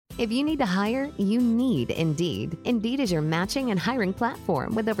If you need to hire, you need Indeed. Indeed is your matching and hiring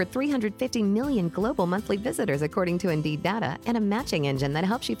platform with over 350 million global monthly visitors according to Indeed data and a matching engine that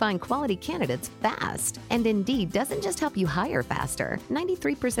helps you find quality candidates fast. And Indeed doesn't just help you hire faster.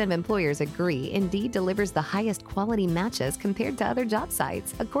 93% of employers agree Indeed delivers the highest quality matches compared to other job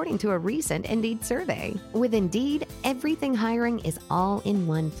sites, according to a recent Indeed survey. With Indeed, everything hiring is all in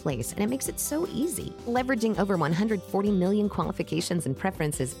one place, and it makes it so easy. Leveraging over 140 million qualifications and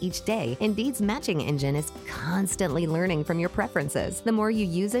preferences each day, Indeed's matching engine is constantly learning from your preferences. The more you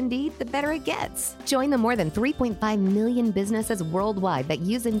use Indeed, the better it gets. Join the more than 3.5 million businesses worldwide that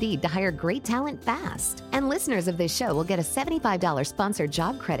use Indeed to hire great talent fast. And listeners of this show will get a $75 sponsored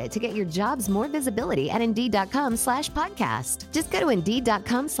job credit to get your jobs more visibility at Indeed.com/podcast. Just go to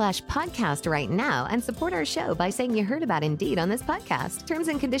Indeed.com/podcast right now and support our show by saying you heard about Indeed on this podcast. Terms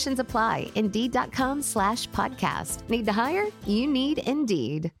and conditions apply. Indeed.com/podcast. Need to hire? You need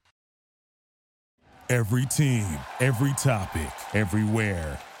Indeed. Every team, every topic,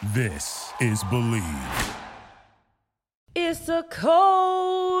 everywhere. This is Believe. It's a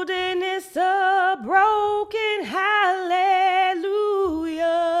cold and it's a broken hallelujah.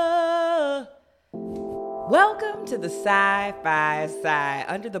 Welcome to the Sci-Fi Side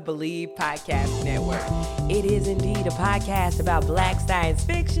under the Believe Podcast Network. It is indeed a podcast about Black science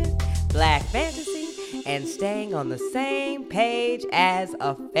fiction, Black fantasy, and staying on the same page as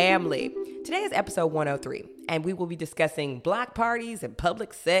a family. Today is episode 103, and we will be discussing block parties and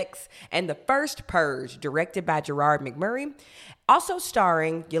public sex and The First Purge, directed by Gerard McMurray, also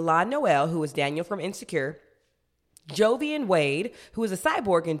starring Yolande Noel, who is Daniel from Insecure, Jovian Wade, who is a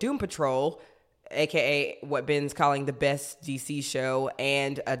cyborg in Doom Patrol, aka what Ben's calling the best DC show,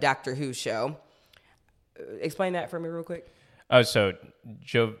 and a Doctor Who show. Explain that for me real quick. Oh, so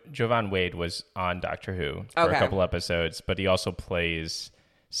Jovan Wade was on Doctor Who for a couple episodes, but he also plays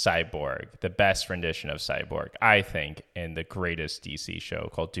Cyborg, the best rendition of Cyborg, I think, in the greatest DC show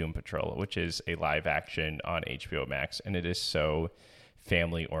called Doom Patrol, which is a live action on HBO Max. And it is so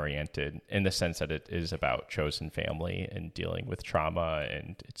family oriented in the sense that it is about chosen family and dealing with trauma.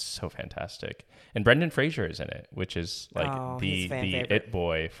 And it's so fantastic. And Brendan Fraser is in it, which is like the it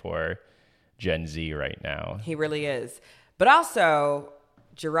boy for Gen Z right now. He really is. But also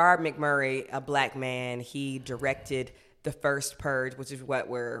Gerard McMurray, a Black man, he directed The First Purge, which is what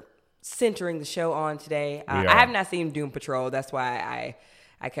we're centering the show on today. I have not seen Doom Patrol. That's why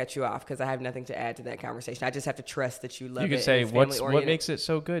I cut you off, because I have nothing to add to that conversation. I just have to trust that you love it. You could say, what makes it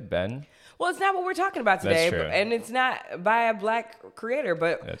so good, Ben? Well, it's not what we're talking about today. That's true. And it's not by a Black creator.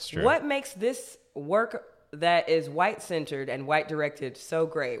 But that's true. What makes this work that is white-centered and white-directed so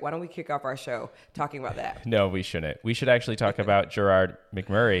great? Why don't we kick off our show talking about that? No, we shouldn't. We should actually talk about Gerard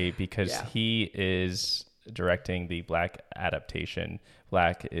McMurray, because he is directing the Black adaptation.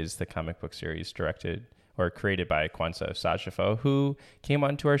 Black is the comic book series directed or created by Kwanzaa Sajifo, who came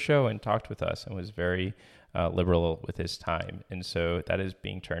onto our show and talked with us and was very liberal with his time. And so that is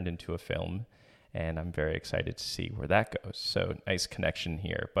being turned into a film, and I'm very excited to see where that goes. So nice connection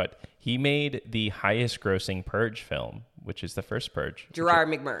here. But he made the highest grossing Purge film, which is The First Purge. Gerard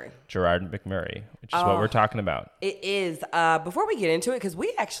McMurray, which is what we're talking about. It is. Before we get into it, because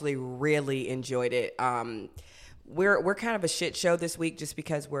we actually really enjoyed it. We're kind of a shit show this week just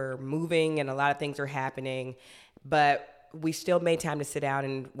because we're moving and a lot of things are happening. But we still made time to sit down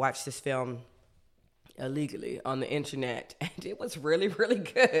and watch this film illegally on the internet, and it was really, really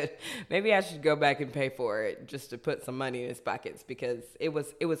good. Maybe I should go back and pay for it just to put some money in his pockets, because it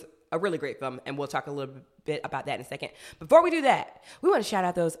was a really great film, and we'll talk a little bit about that in a second. Before we do that, we want to shout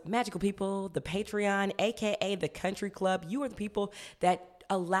out those magical people, the Patreon, aka the Country Club. You are the people that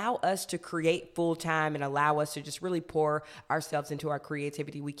allow us to create full time and allow us to just really pour ourselves into our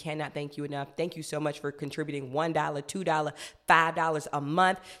creativity. We cannot thank you enough. Thank you so much for contributing $1, $2, $5 a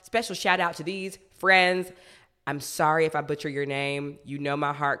month. Special shout out to these friends. I'm sorry if I butcher your name. You know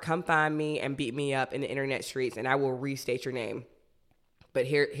my heart. Come find me and beat me up in the internet streets, and I will restate your name. But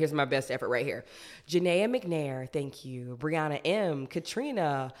here's my best effort right here. Janaea McNair, thank you. Brianna M,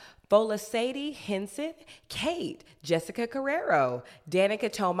 Katrina, Fola Sadie, Henson, Kate, Jessica Carrero, Danica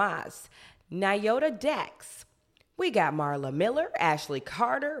Tomas, Nyota Dex. We got Marla Miller, Ashley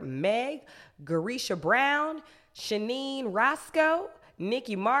Carter, Meg, Garisha Brown, Shanine Roscoe,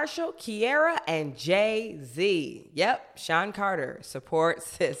 Nikki Marshall, Kiera, and Jay-Z. Yep, Sean Carter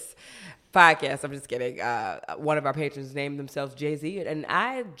supports this podcast. I'm just kidding. One of our patrons named themselves Jay-Z, and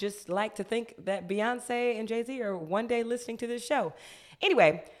I just like to think that Beyonce and Jay-Z are one day listening to this show.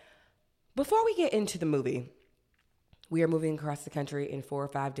 Anyway, before we get into the movie, we are moving across the country in 4 or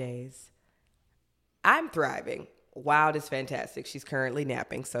 5 days. I'm thriving. Wild is fantastic. She's currently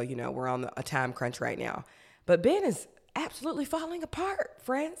napping, so we're on a time crunch right now. But Ben is absolutely falling apart,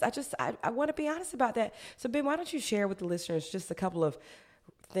 friends. I want to be honest about that. So Ben, why don't you share with the listeners just a couple of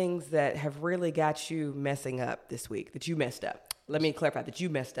things that have really got you messing up this week, that you messed up. Let me clarify that you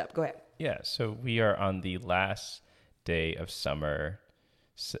messed up. Go ahead. Yeah, so we are on the last day of summer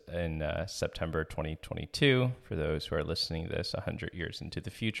in September 2022, for those who are listening to this 100 years into the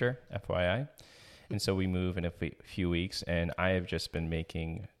future, FYI. And so we move in a few weeks, and I have just been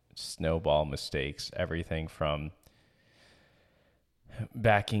making snowball mistakes, everything from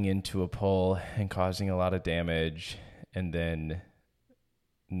backing into a pole and causing a lot of damage, and then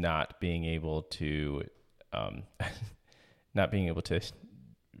not being able to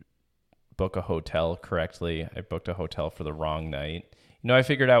book a hotel correctly. I booked a hotel for the wrong night. I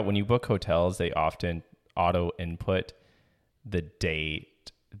figured out when you book hotels, they often auto input the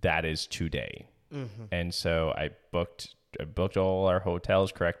date that is today. Mm-hmm. And so I booked all our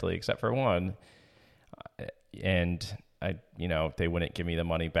hotels correctly except for one. And they wouldn't give me the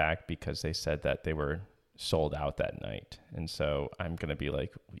money back because they said that they were sold out that night. And so I'm going to be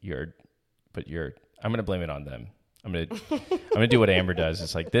like, I'm going to blame it on them. I'm going to do what Amber does.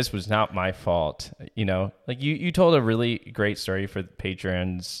 It's like, this was not my fault. Like you told a really great story for the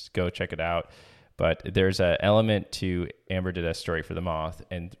patrons. Go check it out. But there's an element to Amber did a story for the Moth.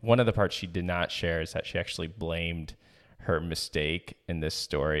 And one of the parts she did not share is that she actually blamed her mistake in this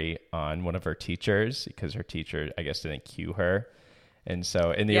story on one of her teachers, because her teacher, I guess, didn't cue her. And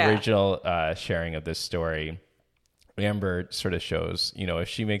so in the original sharing of this story, Amber sort of shows, if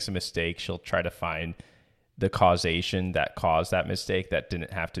she makes a mistake, she'll try to find the causation that caused that mistake that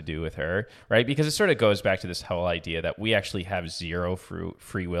didn't have to do with her, right? Because it sort of goes back to this whole idea that we actually have zero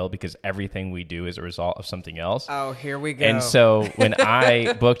free will because everything we do is a result of something else. Oh, here we go. And so when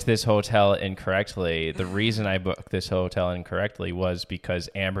I booked this hotel incorrectly, the reason I booked this hotel incorrectly was because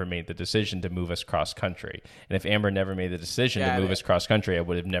Amber made the decision to move us cross country. And if Amber never made the decision to move us cross country, I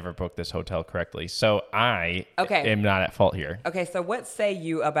would have never booked this hotel correctly. So I am not at fault here. Okay, so what say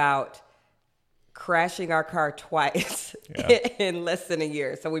you about crashing our car twice in less than a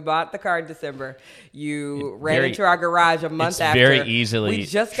year? So we bought the car in December. You ran into our garage a month after. It's very easily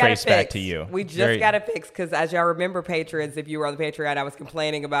traced back to you. We just got it fixed because, as y'all remember, patrons, if you were on the Patreon, I was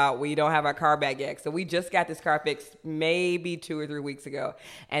complaining about we don't have our car back yet. So we just got this car fixed maybe 2 or 3 weeks ago,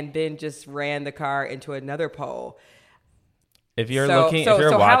 and Ben just ran the car into another pole. If you're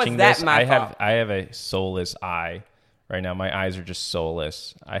watching this, I have a soulless eye. Right now, my eyes are just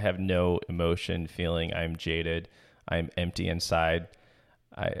soulless. I have no emotion, feeling. I'm jaded. I'm empty inside.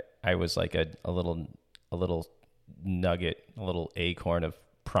 I was like a little nugget, a little acorn of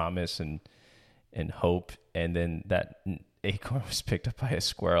promise and hope, and then that acorn was picked up by a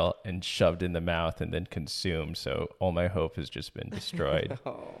squirrel and shoved in the mouth and then consumed. So all my hope has just been destroyed.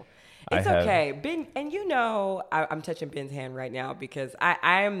 It's okay. Ben, and I'm touching Ben's hand right now because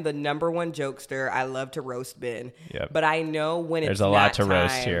I am the number one jokester. I love to roast Ben. Yep. But I know when There's a lot to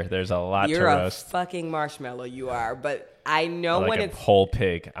roast here. There's a lot to roast. You're a fucking marshmallow, you are. But I know when it's... whole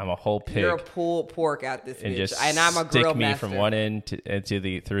pig. I'm a whole pig. You're a pulled pork out this and bitch. And I'm a grill master. Stick me from one end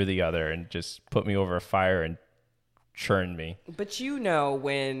through the other and just put me over a fire and churn me. But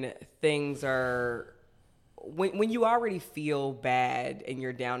when things are... When you already feel bad and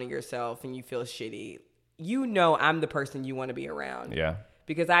you're down on yourself and you feel shitty, I'm the person you want to be around. Yeah.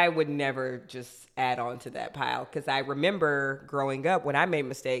 Because I would never just add on to that pile. Because I remember growing up when I made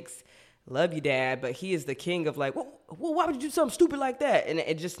mistakes, love you, Dad, but he is the king of like, well, why would you do something stupid like that? And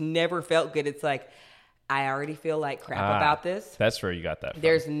it just never felt good. It's like, I already feel like crap about this. That's where you got that from.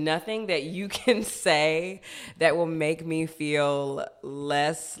 There's nothing that you can say that will make me feel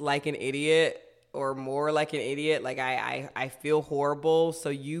less like an idiot or more like an idiot. Like I feel horrible. So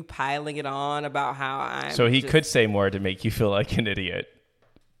you piling it on about how I'm... So he could say more to make you feel like an idiot.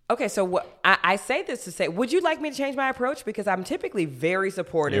 Okay, so I say this to say, would you like me to change my approach? Because I'm typically very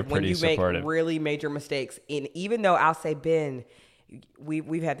supportive when you make really major mistakes. And even though I'll say, Ben,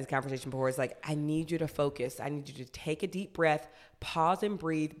 we've had this conversation before. It's like, I need you to focus. I need you to take a deep breath, pause and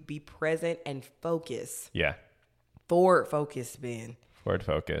breathe, be present and focus. Yeah. Forward focus, Ben. Forward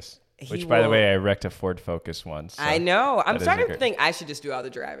focus. Which, by the way, I wrecked a Ford Focus once. So I know. I'm starting to think I should just do all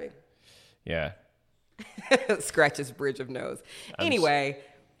the driving. Yeah. Scratch his bridge of nose. Anyway,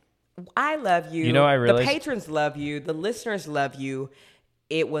 I love you. The patrons love you. The listeners love you.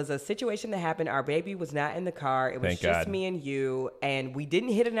 It was a situation that happened. Our baby was not in the car. It was just me and you, and we didn't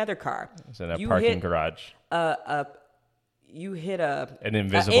hit another car. It was in a parking garage. You hit an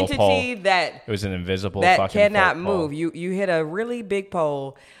invisible entity pole. That it was an invisible that fucking cannot pole. move. You hit a really big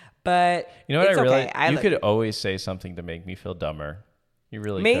pole, But you know what? okay. You could always say something to make me feel dumber. You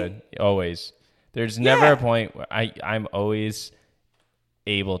really Me? could. Always. There's never a point where I'm always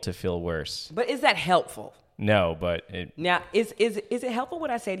able to feel worse. But is that helpful? No, but Now, is it helpful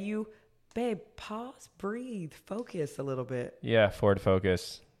when I say to you, babe, pause, breathe, focus a little bit? Yeah, forward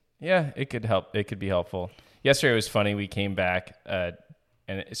focus. Yeah, it could help. It could be helpful. Yesterday was funny. We came back, and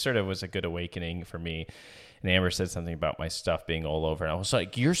it sort of was a good awakening for me. And Amber said something about my stuff being all over. And I was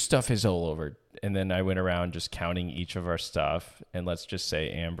like, your stuff is all over. And then I went around just counting each of our stuff. And let's just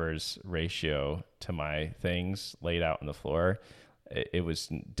say Amber's ratio to my things laid out on the floor,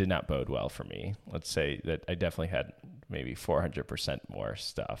 did not bode well for me. Let's say that I definitely had maybe 400% more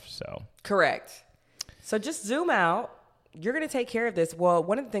stuff. So correct. So just zoom out. You're going to take care of this. Well,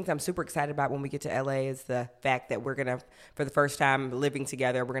 one of the things I'm super excited about when we get to LA is the fact that we're going to, for the first time living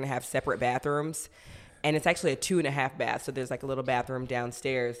together, we're going to have separate bathrooms. And it's actually a 2.5 bath. So there's like a little bathroom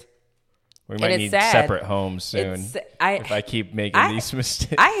downstairs. We might need separate homes soon if I keep making these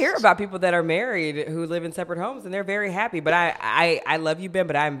mistakes. I hear about people that are married who live in separate homes, and they're very happy. But I love you, Ben,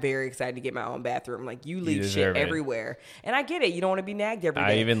 but I'm very excited to get my own bathroom. Like, you leave shit everywhere. And I get it. You don't want to be nagged every day.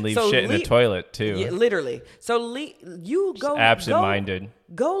 I even leave shit in the toilet, too. Yeah, literally. So you go. Absent-minded.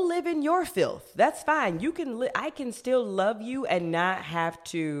 Go live in your filth. That's fine. You can. I can still love you and not have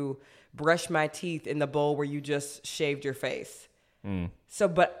to brush my teeth in the bowl where you just shaved your face. So,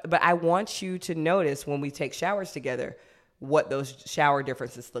 but I want you to notice when we take showers together, what those shower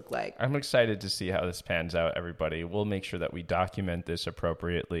differences look like. I'm excited to see how this pans out, everybody. We'll make sure that we document this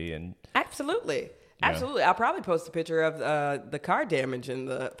appropriately. And Absolutely. I'll probably post a picture of the car damage in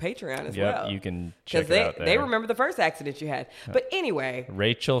the Patreon as well. You can check it out there. They remember the first accident you had. But anyway.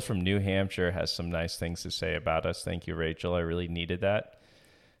 Rachel from New Hampshire has some nice things to say about us. Thank you, Rachel. I really needed that.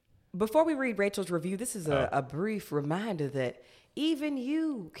 Before we read Rachel's review, this is a brief reminder that even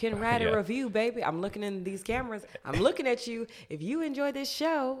you can write a review, baby. I'm looking in these cameras. I'm looking at you. If you enjoy this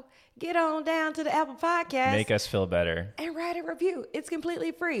show, get on down to the Apple Podcast. Make us feel better. And write a review. It's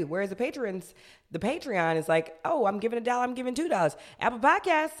completely free. Whereas the Patreon is like, oh, I'm giving $1, I'm giving $2. Apple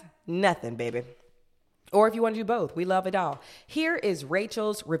Podcast, nothing, baby. Or if you want to do both, we love it all. Here is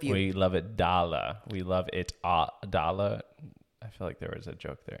Rachel's review. We love it, dollar. We love it, dollar. I feel like there was a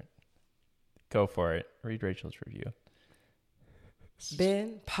joke there. Go for it. Read Rachel's review.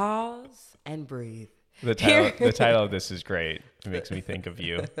 Ben, pause and breathe. The title of this is great. It makes me think of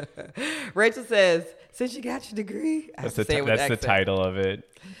you. Rachel says, since you got your degree, that's the title of it.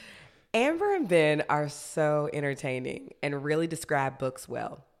 Amber and Ben are so entertaining and really describe books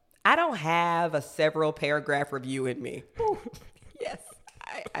well. I don't have a several paragraph review in me. Ooh, yes.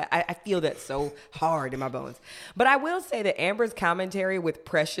 I feel that so hard in my bones. But I will say that Amber's commentary with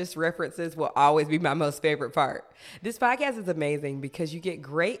precious references will always be my most favorite part. This podcast is amazing because you get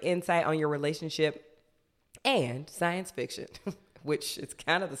great insight on your relationship and science fiction, which is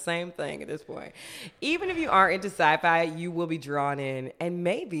kind of the same thing at this point. Even if you aren't into sci-fi, you will be drawn in and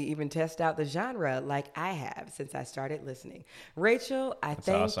maybe even test out the genre like I have since I started listening. Rachel, That's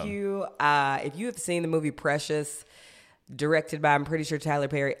thank you. If you have seen the movie Precious, directed by, I'm pretty sure, Tyler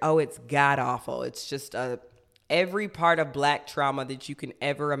Perry. Oh, it's god-awful. It's just every part of Black trauma that you can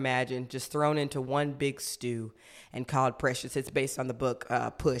ever imagine just thrown into one big stew and called Precious. It's based on the book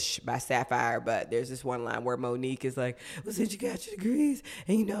Push by Sapphire, but there's this one line where Monique is like, well, since you got your degrees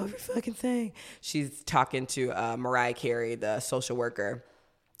and you know every fucking thing. She's talking to Mariah Carey, the social worker.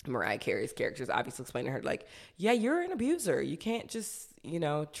 Mariah Carey's character is obviously explaining to her, like, yeah, you're an abuser. You can't just,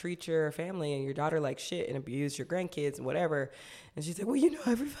 treat your family and your daughter like shit and abuse your grandkids and whatever. And she said, well, you know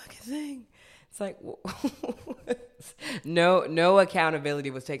every fucking thing. It's like, no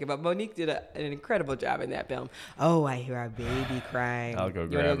accountability was taken. But Monique did an incredible job in that film. Oh, I hear our baby crying. I'll go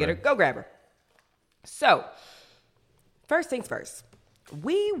grab her. You want to go get her? Go grab her. So, first things first.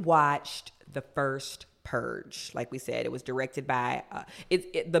 We watched the first Purge. Like we said, it was directed by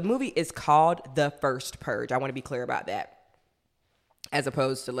the movie is called The First Purge. I want to be clear about that, as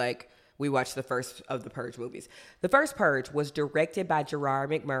opposed to like we watched the first of the Purge movies. The First Purge was directed by Gerard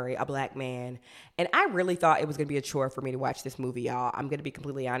McMurray, a Black man, and I really thought it was going to be a chore for me to watch this movie, y'all. I'm going to be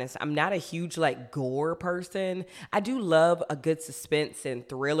completely honest. I'm not a huge like gore person. I do love a good suspense and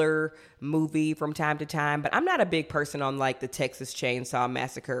thriller movie from time to time, but I'm not a big person on like the Texas Chainsaw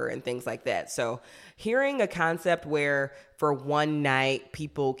Massacre and things like that. So hearing a concept where for one night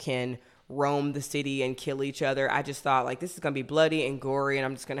people can roam the city and kill each other, I just thought like this is gonna be bloody and gory, and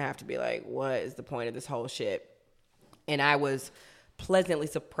I'm just gonna have to be like, what is the point of this whole shit? And I was pleasantly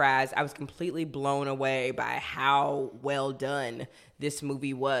surprised. I was completely blown away by how well done this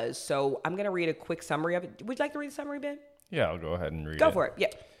movie was. So I'm gonna read a quick summary of it. Would you like to read a summary, Ben? Yeah, I'll go ahead and read it. Go for it. Yeah.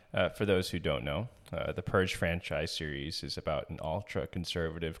 For those who don't know, the Purge franchise series is about an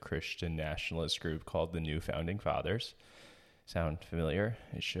ultra-conservative Christian nationalist group called the New Founding Fathers. Sound familiar?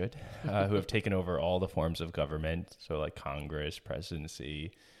 It should. Who have taken over all the forms of government, so like Congress,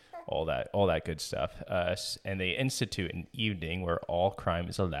 presidency, all that good stuff. And they institute an evening where all crime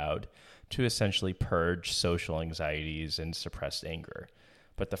is allowed to essentially purge social anxieties and suppressed anger.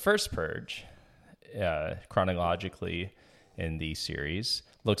 But the first purge, chronologically in the series,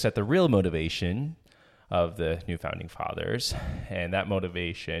 looks at the real motivation of the New Founding Fathers, and that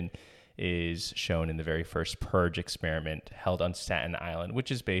motivation is shown in the very first purge experiment held on Staten Island,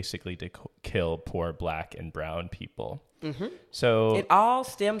 which is basically to kill poor black and brown people. Mm-hmm. So it all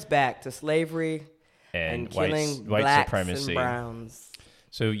stems back to slavery and killing white blacks supremacy and browns.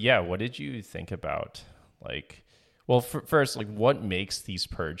 So yeah, what did you think about, like, well, first, like, what makes these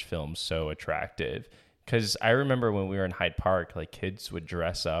purge films so attractive? Because I remember when we were in Hyde Park, like, kids would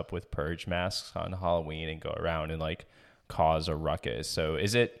dress up with purge masks on Halloween and go around and like cause a ruckus. So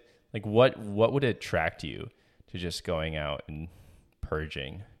is it like, what would attract you to just going out and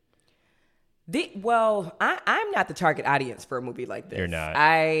purging? I'm not the target audience for a movie like this. You're not.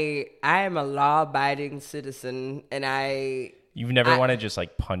 I am a law-abiding citizen, and You've never want to just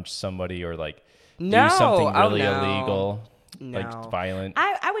like punch somebody or like do something really illegal, like violent.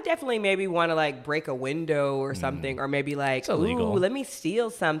 I would definitely maybe want to like break a window or something, or maybe like, ooh, let me steal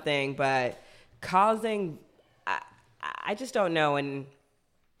something. But causing, I just don't know. And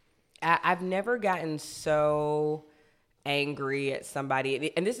I've never gotten so angry at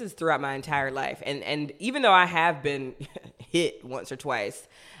somebody, and this is throughout my entire life. And even though I have been hit once or twice,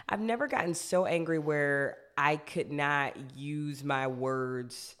 I've never gotten so angry where I could not use my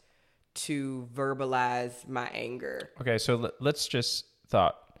words to verbalize my anger. Okay, so let's just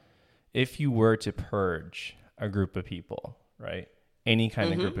thought, if you were to purge a group of people, right? Any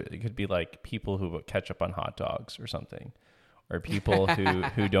kind of group, it could be like people who put ketchup on hot dogs or something, or people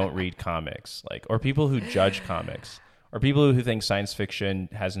who don't read comics, like, or people who judge comics, or people who think science fiction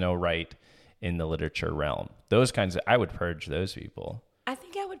has no right in the literature realm. Those kinds of, I would purge those people. I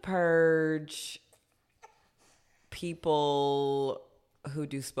think I would purge people who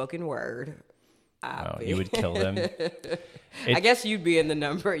do spoken word. You would kill them. I guess you'd be in the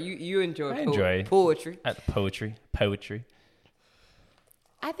number. You enjoy poetry. Poetry.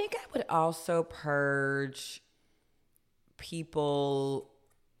 I think I would also purge people.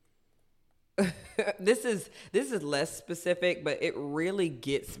 This is less specific, but it really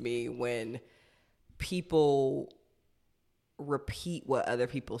gets me when people repeat what other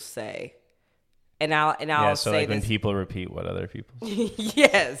people say. And I'll so say like this. when people repeat what other people say.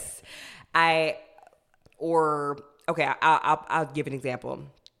 Yes. I'll give an example.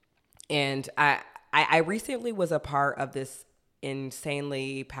 And I recently was a part of this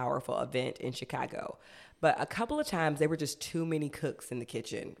insanely powerful event in Chicago. But a couple of times there were just too many cooks in the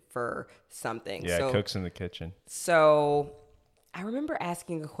kitchen for something. Yeah, cooks in the kitchen. So I remember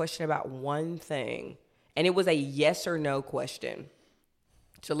asking a question about one thing, and it was a yes or no question.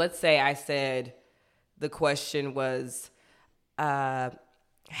 So let's say I said the question was, hey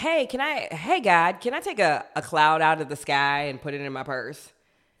God, can I take a cloud out of the sky and put it in my purse?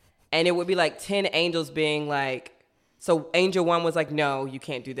 And it would be like 10 angels being like, so angel 1 was like, no, you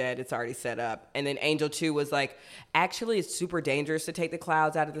can't do that. It's already set up. And then angel 2 was like, actually, it's super dangerous to take the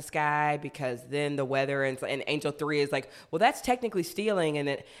clouds out of the sky because then the weather, and angel 3 is like, well, that's technically stealing. And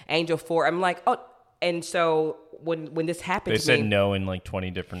then angel 4, I'm like, oh, and so when this happened, they said no in like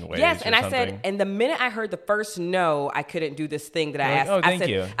 20 different ways. Yes, and I something. said, and the minute I heard the first no, I couldn't do this thing that I asked. Oh, thank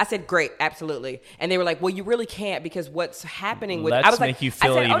you. I said, great, absolutely. And they were like, well, you really can't because what's happening with. Let's I was make like, you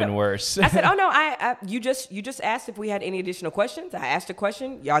feel even worse. I said, oh no, you just asked if we had any additional questions. I asked a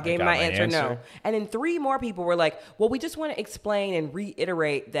question, y'all gave me my answer, no. And then 3 more people were like, well, we just want to explain and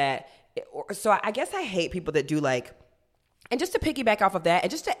reiterate that. So I guess I hate people that do like. And just to piggyback off of that,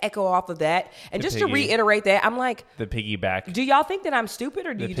 and just to echo off of that, and just to reiterate that, I'm like... The piggyback. Do y'all think that I'm stupid,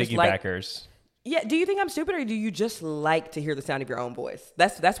 or do you just like... The piggybackers. Yeah, do you think I'm stupid, or do you just like to hear the sound of your own voice?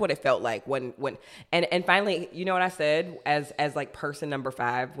 That's what it felt like when... And finally, you know what I said as like person number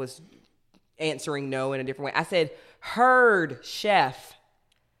 5 was answering no in a different way? I said, heard, chef.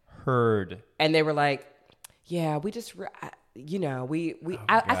 Heard. And they were like, yeah, we just... I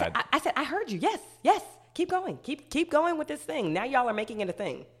said, I heard you. Yes. Keep going. Keep going with this thing. Now y'all are making it a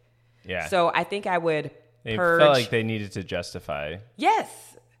thing. Yeah. So I think I would They purge. felt like they needed to justify. Yes.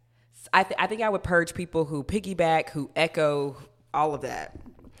 I think I would purge people who piggyback, who echo, all of that,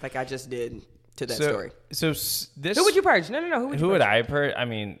 like I just did to that story. So this. Who would you purge? No. Who would I purge? I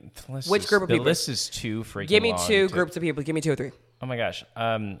mean, which group of people? The list is too freaking long. Give me 2 groups of people. Give me 2 or 3. Oh my gosh.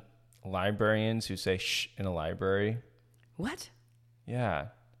 librarians who say shh in a library. What? Yeah.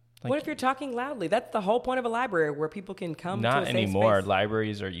 What if you're talking loudly? That's the whole point of a library, where people can come to a safe space. Not anymore.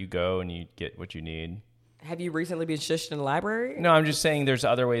 Libraries are you go and you get what you need. Have you recently been shushed in a library? No, I'm just saying there's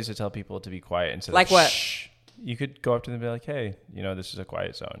other ways to tell people to be quiet instead like of what? Shh. You could go up to them and be like, hey, this is a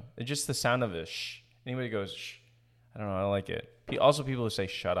quiet zone. It's just the sound of a shh. Anybody goes shh. I don't know. I don't like it. Also, people who say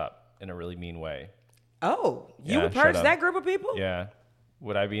shut up in a really mean way. Oh, you would purge that group of people? Yeah.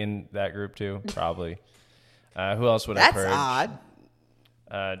 Would I be in that group too? Probably. Who else would I purge? That's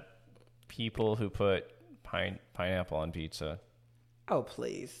odd. People who put pineapple on pizza. Oh,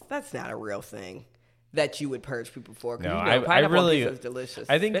 please. That's not a real thing that you would purge people for. No, pineapple on pizza is delicious.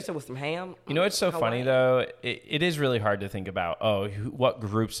 I think, especially with some ham. It's so funny, though? It is really hard to think about, what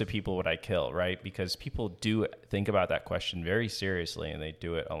groups of people would I kill, right? Because people do think about that question very seriously, and they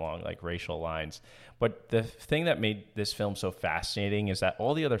do it along, like, racial lines. But the thing that made this film so fascinating is that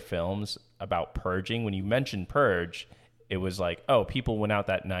all the other films about purging, when you mentioned purge, it was like, people went out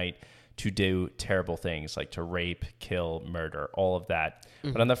that night to do terrible things, like to rape, kill, murder, all of that.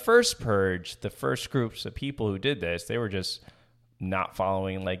 Mm-hmm. But on the first purge, the first groups of people who did this, they were just not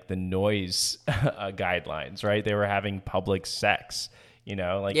following like the noise guidelines, right? They were having public sex, they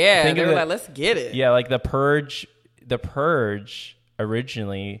were like, let's get it. Yeah, like the purge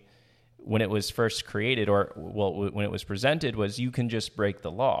originally, when it was first created, when it was presented, was you can just break the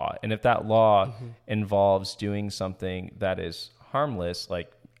law. And if that law involves doing something that is harmless,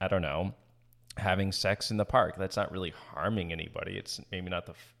 like, I don't know, having sex in the park, that's not really harming anybody. It's maybe not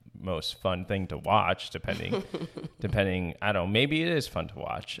the most fun thing to watch, depending, I don't know, maybe it is fun to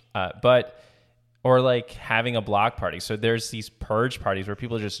watch. Or like having a block party. So there's these purge parties where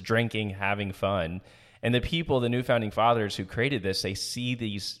people are just drinking, having fun. And the new founding fathers who created this, they see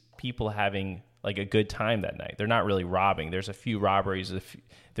these people having like a good time that night. They're not really robbing. There's a few robberies.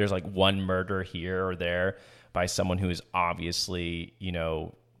 There's like one murder here or there by someone who is obviously,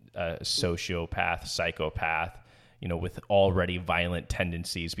 a sociopath, psychopath, with already violent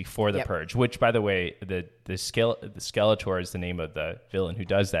tendencies before the purge, which, by the way, the Skeletor is the name of the villain who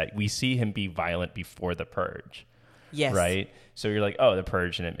does that. We see him be violent before the purge. Yes. Right? So you're like, the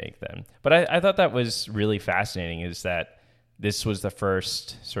purge didn't make them. But I thought that was really fascinating, is that this was the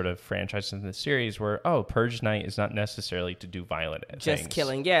first sort of franchise in the series where, Purge Night is not necessarily to do violent things. Just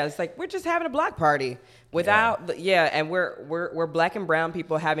killing. Yeah, it's like we're just having a block party without, and we're black and brown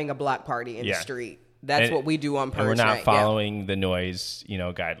people having a block party in the street. That's what we do on Purge Night. And we're not following the noise,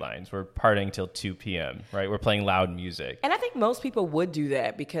 guidelines. We're partying till 2 p.m., right? We're playing loud music. And I think most people would do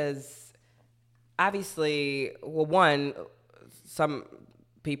that because obviously, some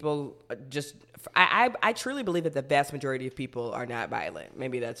people just... I truly believe that the vast majority of people are not violent.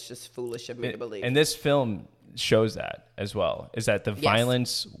 Maybe that's just foolish of me to believe. And this film shows that as well, is that the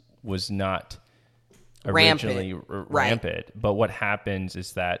violence was not originally rampant. But what happens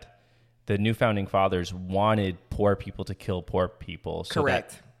is that the new founding fathers wanted poor people to kill poor people so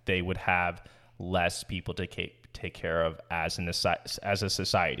that they would have less people to take care of as a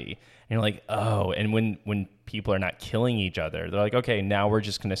society. And you're like, and when people are not killing each other, they're like, okay, now we're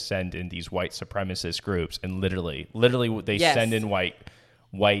just going to send in these white supremacist groups, and literally they send in white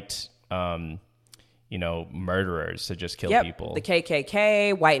murderers to just kill people. The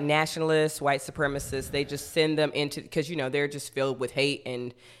KKK, white nationalists, white supremacists, they just send them into, because they're just filled with hate,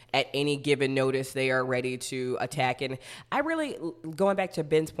 and at any given notice they are ready to attack. And I really, going back to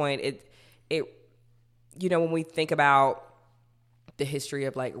Ben's point, it when we think about the history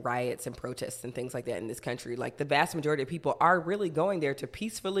of like riots and protests and things like that in this country, like the vast majority of people are really going there to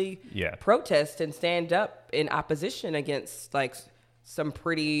peacefully protest and stand up in opposition against like some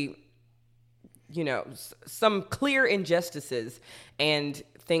pretty, some clear injustices. And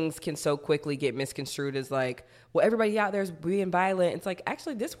things can so quickly get misconstrued as like, well, everybody out there is being violent. It's like,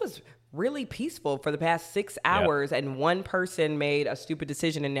 actually, this was really peaceful for the past 6 hours, and one person made a stupid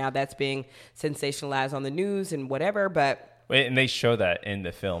decision, and now that's being sensationalized on the news and whatever. And they show that in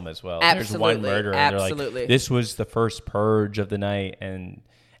the film as well. Absolutely. There's one murder, and they're like, this was the first purge of the night, and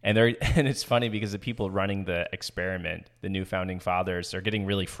it's funny because the people running the experiment, the new founding fathers, they're getting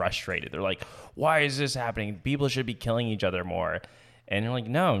really frustrated. They're like, why is this happening? People should be killing each other more. And you're like,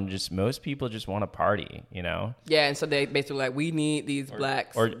 no, most people just want to party, Yeah, and so they basically like, we need these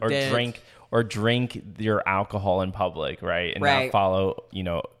blacks or drink your alcohol in public, right? And not follow,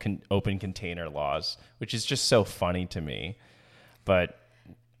 open container laws, which is just so funny to me. But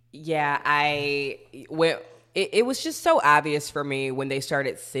yeah, it was just so obvious for me when they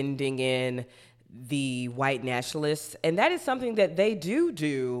started sending in the white nationalists, and that is something that they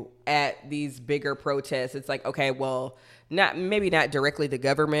do at these bigger protests. It's like, okay, well, maybe not directly the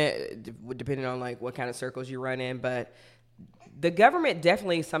government, depending on like what kind of circles you run in, but the government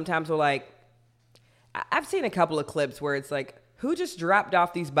definitely sometimes will like, I've seen a couple of clips where it's like, who just dropped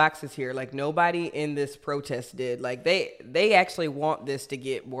off these boxes here? Like nobody in this protest did. Like they actually want this to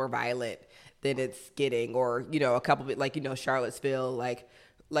get more violent than it's getting, or, you know, a couple of it, like, you know, Charlottesville, like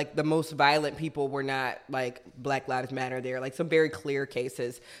the most violent people were not like Black Lives Matter there, like some very clear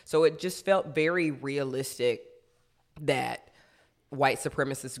cases. So it just felt very realistic that white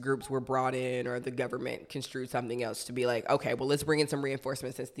supremacist groups were brought in, or the government construed something else to be like, okay, well, let's bring in some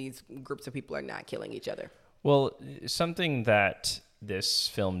reinforcements since these groups of people are not killing each other. Well, something that this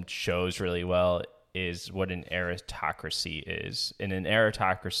film shows really well is what an aristocracy is. And an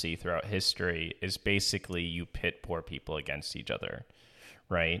aristocracy throughout history is basically you pit poor people against each other,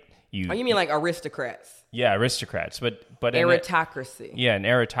 right? You mean like aristocrats? Yeah, aristocrats. But aristocracy. An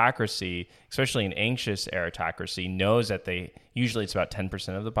aristocracy, especially an anxious aristocracy, knows that usually it's about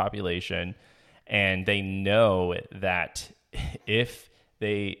 10% of the population, and they know that if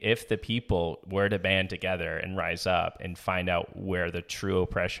the people were to band together and rise up and find out where the true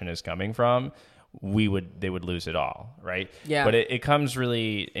oppression is coming from, they would lose it all, right? Yeah. But it comes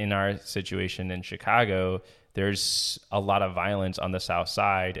really in our situation in Chicago. There's a lot of violence on the South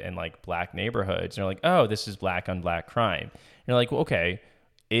Side and like black neighborhoods. And you're like, oh, this is black on black crime. And you're like, well, okay,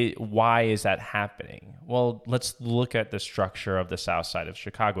 why is that happening? Well, let's look at the structure of the South Side of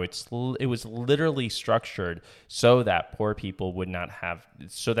Chicago. It was literally structured so that poor people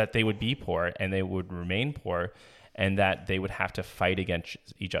so that they would be poor and they would remain poor, and that they would have to fight against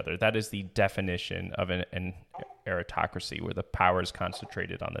each other. That is the definition of an aristocracy, where the power is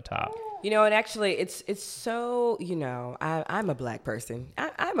concentrated on the top. You know, and actually, it's so, you know, I'm a black person.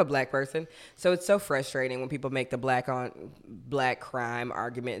 I'm a black person. So it's so frustrating when people make the black on black crime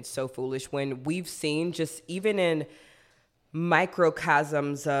argument. It's so foolish when we've seen, just even in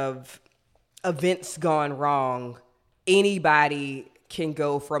microcosms of events gone wrong, anybody can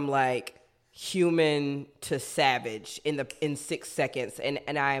go from like human to savage in 6 seconds.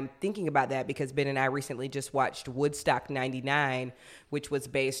 And I'm thinking about that because Ben and I recently just watched Woodstock 99, which was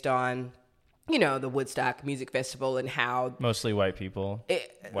based on, you know, the Woodstock Music Festival and how mostly white people,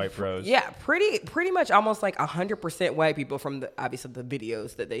 white bros. Yeah, pretty much almost like 100% white people from obviously the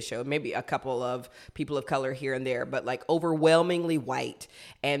videos that they showed, maybe a couple of people of color here and there, but like overwhelmingly white.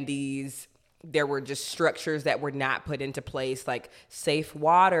 And there were just structures that were not put into place, like safe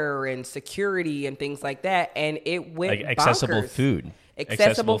water and security and things like that. And it went like accessible bonkers. food.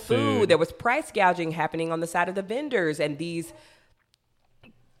 Accessible food. There was price gouging happening on the side of the vendors, and these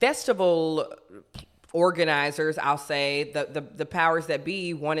festival organizers, I'll say, the powers that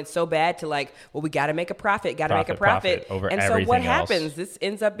be wanted so bad to like, well, we got to make a profit, over and so everything what else. happens? This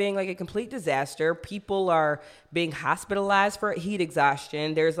ends up being like a complete disaster. People are being hospitalized for heat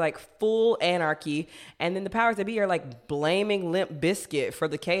exhaustion. There's like full anarchy, and then the powers that be are like blaming Limp Bizkit for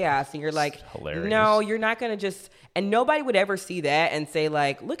the chaos, and you're like, no, you're not gonna just. And nobody would ever see that and say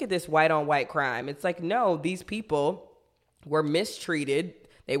like, look at this white on white crime. It's like, no, these people were mistreated.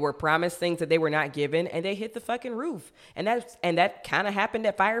 They were promised things that they were not given, and they hit the fucking roof. And that kind of happened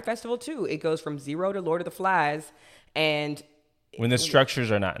at Fire Festival too. It goes from zero to Lord of the Flies, and when the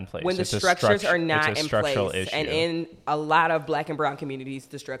structures are not in place. When the structures are not in place, issue. And in a lot of black and brown communities,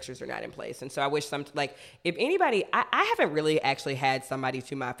 the structures are not in place. And so I wish if anybody, I haven't really actually had somebody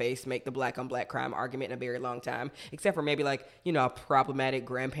to my face make the black on black crime argument in a very long time, except for maybe like, you know, a problematic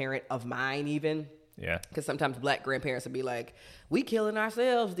grandparent of mine even. Yeah. Because sometimes black grandparents would be like, we killing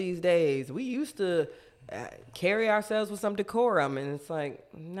ourselves these days. We used to carry ourselves with some decorum. And it's like,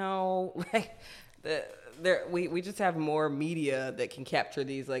 no, like we just have more media that can capture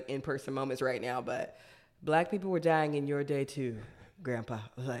these like in-person moments right now. But black people were dying in your day too, Grandpa.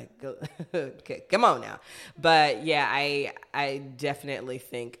 Like, okay, come on now. But yeah, I definitely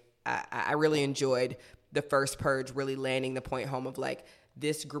think I really enjoyed the first Purge, really landing the point home of like,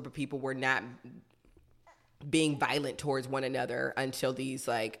 this group of people were not being violent towards one another until these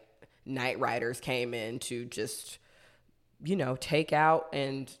like night riders came in to just, you know, take out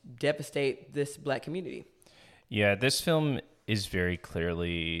and devastate this black community. Yeah, this film is very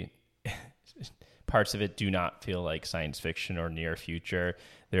clearly, parts of it do not feel like science fiction or near future.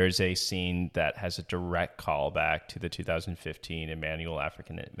 There's a scene that has a direct callback to the 2015 Emmanuel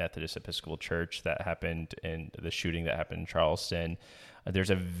African Methodist Episcopal Church that happened in the shooting that happened in Charleston.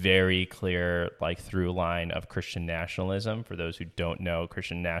 There's a very clear like through line of Christian nationalism. For those who don't know,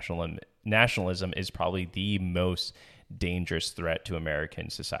 Christian nationalism is probably the most dangerous threat to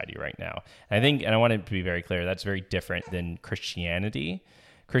American society right now. And I want to be very clear, that's very different than Christianity.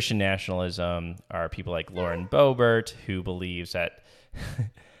 Christian nationalism are people like Lauren Boebert, who believes that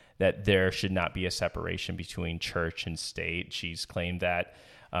that there should not be a separation between church and state. She's claimed that,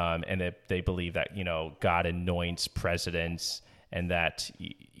 and that they believe that, God anoints presidents, and that,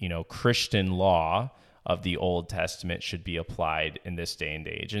 Christian law of the Old Testament should be applied in this day and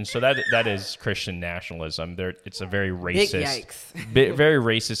age. And so that is Christian nationalism. It's a very racist, very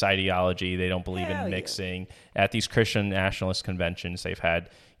racist ideology. They don't believe in mixing. Yeah. At these Christian nationalist conventions, they've had,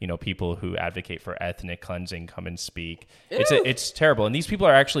 people who advocate for ethnic cleansing come and speak. Ew. It's terrible. And these people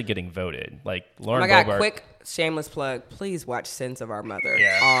are actually getting voted. Like Lauren Boebert. Quick shameless plug. Please watch Sins of Our Mother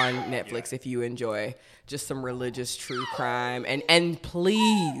on Netflix if you enjoy just some religious true crime. And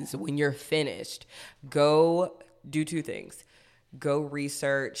please, when you're finished, go do two things. Go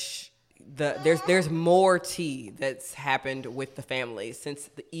research there's more tea that's happened with the family since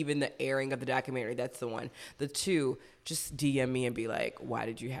even the airing of the documentary. That's the one. The two, just DM me and be like, why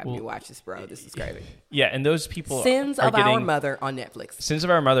did you have me watch this, bro? This is crazy. Yeah, and those people Sins of Our Mother on Netflix. Sins of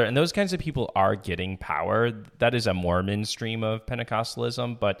Our Mother, and those kinds of people are getting power. That is a Mormon stream of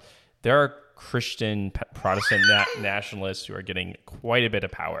Pentecostalism, but there are Christian Protestant nationalists who are getting quite a bit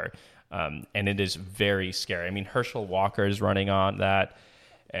of power, and it is very scary. I mean, Herschel Walker is running on that,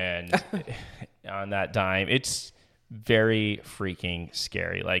 and on that dime. It's very freaking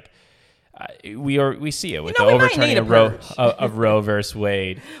scary. Like, we see it with the overturning of Roe versus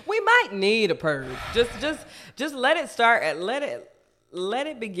Wade. We might need a purge. Just let it start and let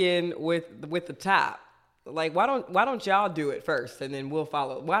it begin with the top. Like, why don't y'all do it first and then we'll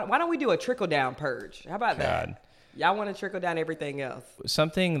follow? Why don't we do a trickle down purge? How about that? Y'all want to trickle down everything else?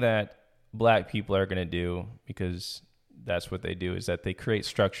 Something that Black people are going to do, because that's what they do, is that they create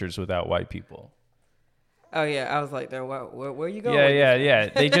structures without white people. Oh yeah, I was like, where are you going? Yeah.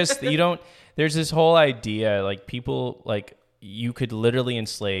 They just there's this whole idea, like, people, like, you could literally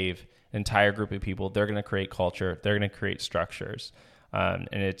enslave an entire group of people. They're going to create culture. They're going to create structures, and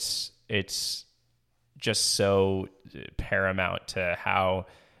it's just so paramount to how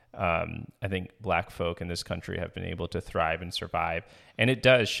I think Black folk in this country have been able to thrive and survive. And it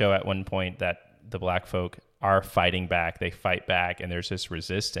does show at one point that the Black folk are fighting back. They fight back, and there's this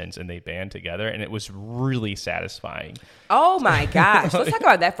resistance, and they band together, and it was really satisfying. Oh my gosh. Let's talk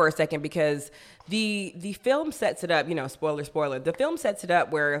about that for a second, because the film sets it up, spoiler, the film sets it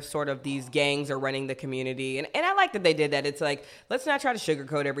up where sort of these gangs are running the community, and I like that they did that. It's like, let's not try to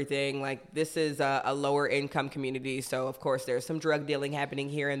sugarcoat everything. Like, this is a lower income community, so of course there's some drug dealing happening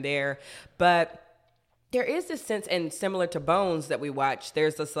here and there, but there is this sense, and similar to Bones that we watched,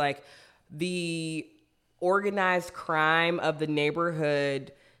 there's this, like, the organized crime of the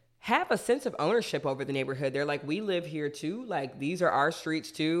neighborhood have a sense of ownership over the neighborhood. They're like, we live here too. Like, these are our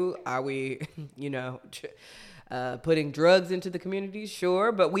streets too. Are we, putting drugs into the community?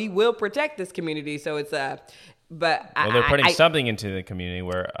 Sure, but we will protect this community. So it's they're putting something into the community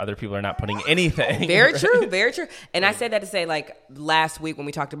where other people are not putting anything. Very right? true, very true. And I say that to say, like, last week when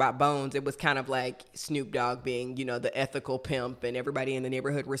we talked about Bones, it was kind of like Snoop Dogg being, the ethical pimp, and everybody in the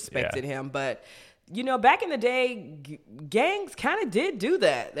neighborhood respected him. But back in the day, gangs kind of did do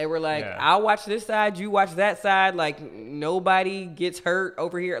that. They were like, I'll watch this side, you watch that side. Like, nobody gets hurt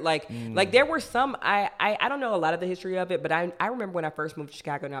over here. Like there were some, I don't know a lot of the history of it, but I remember when I first moved to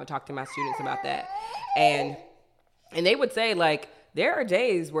Chicago, and I would talk to my students about that. And they would say, like, there are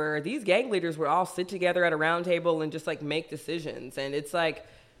days where these gang leaders would all sit together at a round table and just, like, make decisions. And it's like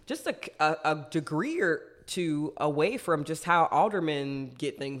just a degree or two away from just how aldermen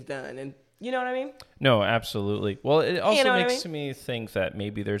get things done. And you know what I mean? No, absolutely. Well, it also makes me think that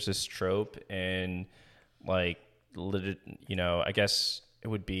maybe there's this trope in, like, I guess it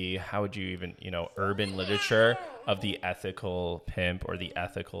would be, how would you even, urban literature of the ethical pimp or the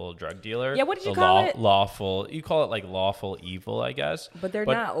ethical drug dealer. Yeah, what did you call it? Lawful. You call it, like, lawful evil, I guess. But they're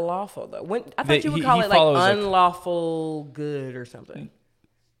not lawful, though. I thought you would call it, like, unlawful good or something.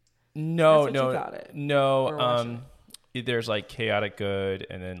 No. You called it. There's, like, chaotic good,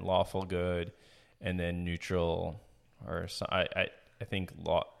 and then lawful good, and then neutral, or so, I think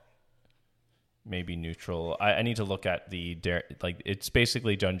maybe neutral. I need to look at it's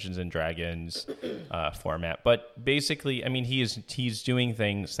basically Dungeons and Dragons format, but basically, I mean, he's doing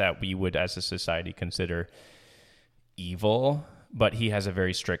things that we would as a society consider evil, but he has a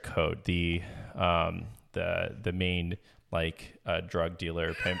very strict code. The main, like, drug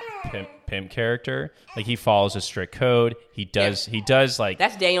dealer pimp character, like, he follows a strict code. He does like,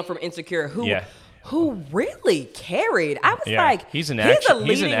 that's Daniel from Insecure, who really carried. I was like, he's an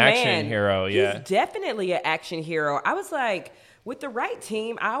action hero. Yeah, he's definitely an action hero. I was like, with the right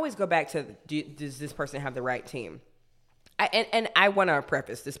team, I always go back to, does this person have the right team? I want to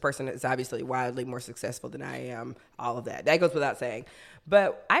preface, this person is obviously wildly more successful than I am, all of that. That goes without saying.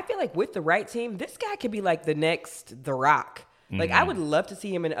 But I feel like with the right team, this guy could be like the next The Rock. Like, I would love to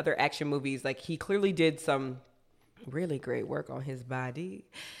see him in other action movies. Like, he clearly did some really great work on his body.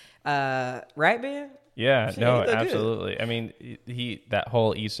 Right, Ben? Yeah, Shit, no, he look absolutely. Good. I mean, that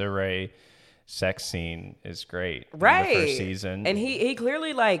whole Issa Rae sex scene is great. Right. In the first season. And he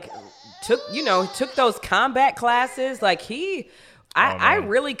clearly, like, took those combat classes. Like, I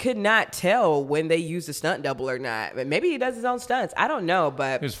really could not tell when they used a stunt double or not. Maybe he does his own stunts. I don't know,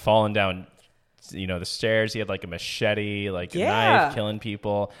 but he was falling down, the stairs. He had like a machete, like a knife, killing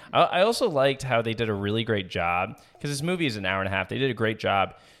people. I also liked how they did a really great job, because this movie is an hour and a half. They did a great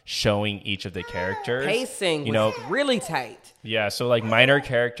job showing each of the characters. Pacing was really tight. Yeah, so like minor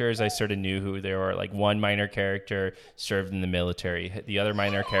characters, I sort of knew who they were. Like one minor character served in the military. The other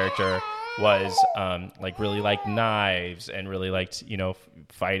minor character was like really liked knives and really liked,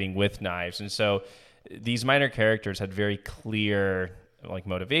 fighting with knives. And so these minor characters had very clear like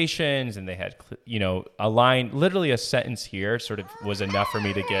motivations, and they had, a line, literally a sentence here sort of was enough for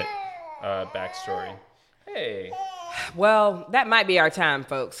me to get backstory. Hey. Well, that might be our time,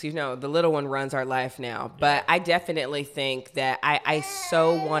 folks. The little one runs our life now. But I definitely think that I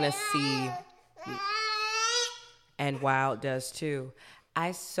so want to see, and Wild does too,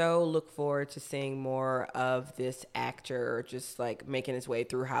 I so look forward to seeing more of this actor just like making his way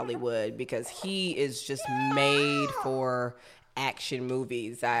through Hollywood, because he is just made for action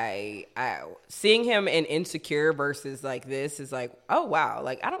movies. I seeing him in Insecure versus like this is like, oh wow,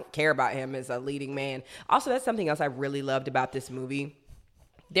 like I don't care about him as a leading man. Also, that's something else I really loved about this movie.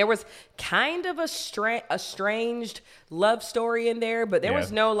 There was kind of a estranged love story in there, but there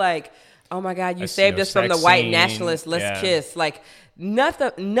was no like, oh my God, you saved us from the white nationalists, let's kiss. Like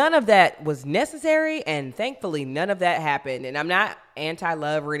none of that was necessary, and thankfully none of that happened. And I'm not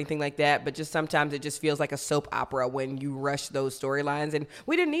anti-love or anything like that, but just sometimes it just feels like a soap opera when you rush those storylines, and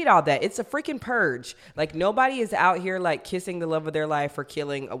we didn't need all that. It's a freaking purge. Like, nobody is out here like kissing the love of their life for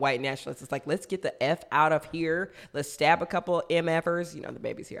killing a white nationalist. It's like, let's get the F out of here. Let's stab a couple MFers. The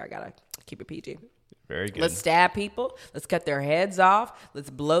baby's here. I gotta keep it PG. Very good. Let's stab people. Let's cut their heads off. Let's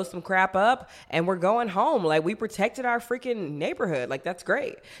blow some crap up. And we're going home. Like, we protected our freaking neighborhood. Like, that's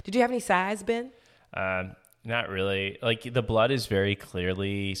great. Did you have any sighs, Ben? Not really. Like, the blood is very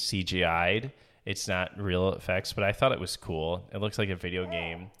clearly CGI'd. It's not real effects, but I thought it was cool. It looks like a video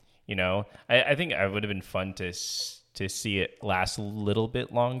game. I think it would have been fun to see it last a little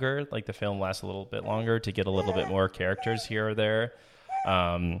bit longer, like the film lasts a little bit longer, to get a little bit more characters here or there.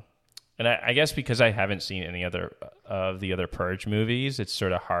 And I guess because I haven't seen any other of the other Purge movies, it's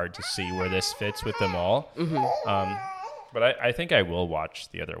sort of hard to see where this fits with them all. Mm-hmm. But I think I will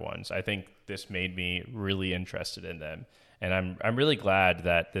watch the other ones. I think this made me really interested in them. And I'm really glad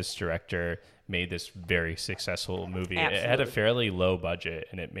that this director made this very successful movie. Absolutely. It had a fairly low budget,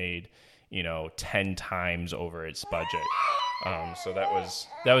 and it made, 10 times over its budget. So that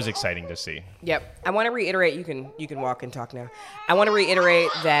was exciting to see. Yep. I want to reiterate, you can walk and talk now. I want to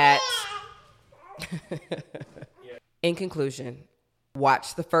reiterate that in conclusion,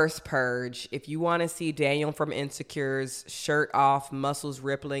 watch the first Purge. If you want to see Daniel from Insecure's shirt off, muscles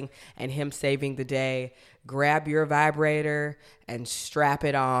rippling, and him saving the day, grab your vibrator and strap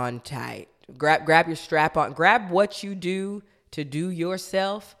it on tight. Grab your strap on. Grab what you do to do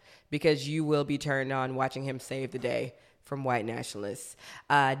yourself, because you will be turned on watching him save the day from white nationalists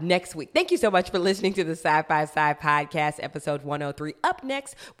next week. Thank you so much for listening to the Sci-Fi Sci Podcast, episode 103. Up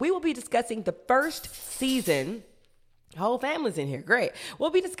next, we will be discussing the first season. Whole family's in here. Great. We'll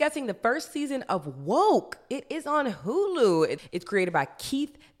be discussing the first season of Woke. It is on Hulu. It's created by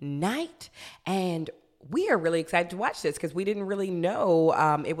Keith Knight, and we are really excited to watch this because we didn't really know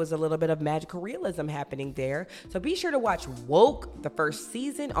it was a little bit of magical realism happening there. So be sure to watch Woke, the first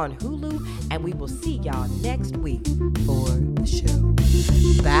season, on Hulu, and we will see y'all next week for the show.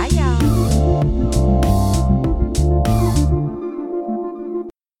 Bye, y'all.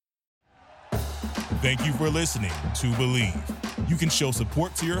 Thank you for listening to Believe. You can show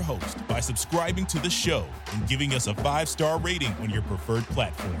support to your host by subscribing to the show and giving us a 5-star rating on your preferred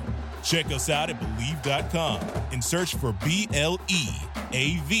platform. Check us out at Believe.com and search for BLEAV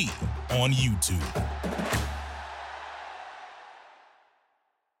on YouTube.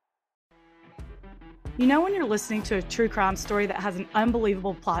 You know when you're listening to a true crime story that has an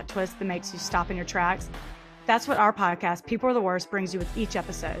unbelievable plot twist that makes you stop in your tracks? That's what our podcast, People Are the Worst, brings you with each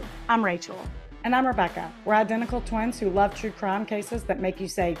episode. I'm Rachel. And I'm Rebecca. We're identical twins who love true crime cases that make you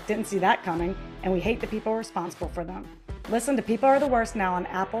say, didn't see that coming, and we hate the people responsible for them. Listen to People Are the Worst now on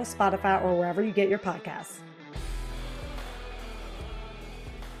Apple, Spotify, or wherever you get your podcasts.